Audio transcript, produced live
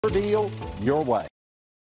Your deal, your way.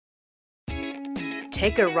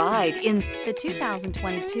 Take a ride in the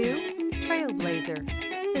 2022 TrailBlazer.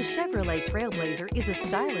 The Chevrolet TrailBlazer is a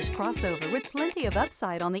stylish crossover with plenty of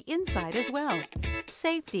upside on the inside as well.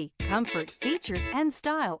 Safety, comfort, features, and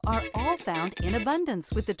style are all found in abundance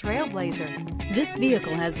with the TrailBlazer. This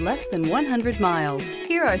vehicle has less than 100 miles.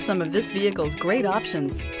 Here are some of this vehicle's great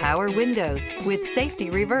options: power windows with safety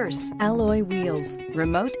reverse, alloy wheels,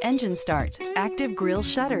 remote engine start, active grille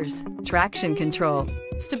shutters, traction control,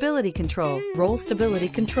 stability control, roll stability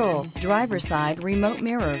control, driver's side remote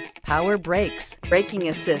mirror, power brakes, braking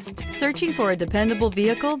assist. Searching for a dependable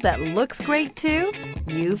vehicle that looks great too?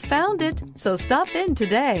 You found it, so stop in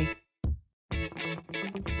today.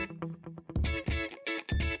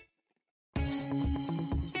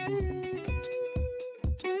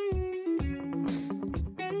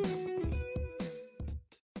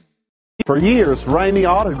 For years, Ramey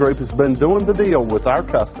Auto Group has been doing the deal with our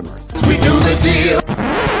customers. We do the deal.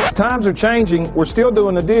 Times are changing. We're still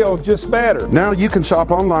doing the deal, just better. Now you can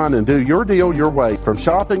shop online and do your deal your way, from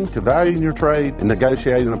shopping to valuing your trade and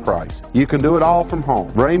negotiating a price. You can do it all from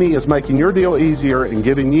home. Ramey is making your deal easier and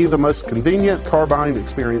giving you the most convenient car buying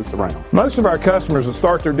experience around. Most of our customers that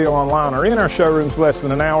start their deal online are in our showrooms less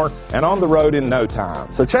than an hour and on the road in no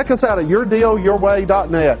time. So check us out at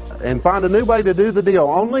yourdealyourway.net and find a new way to do the deal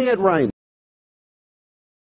only at Ramey.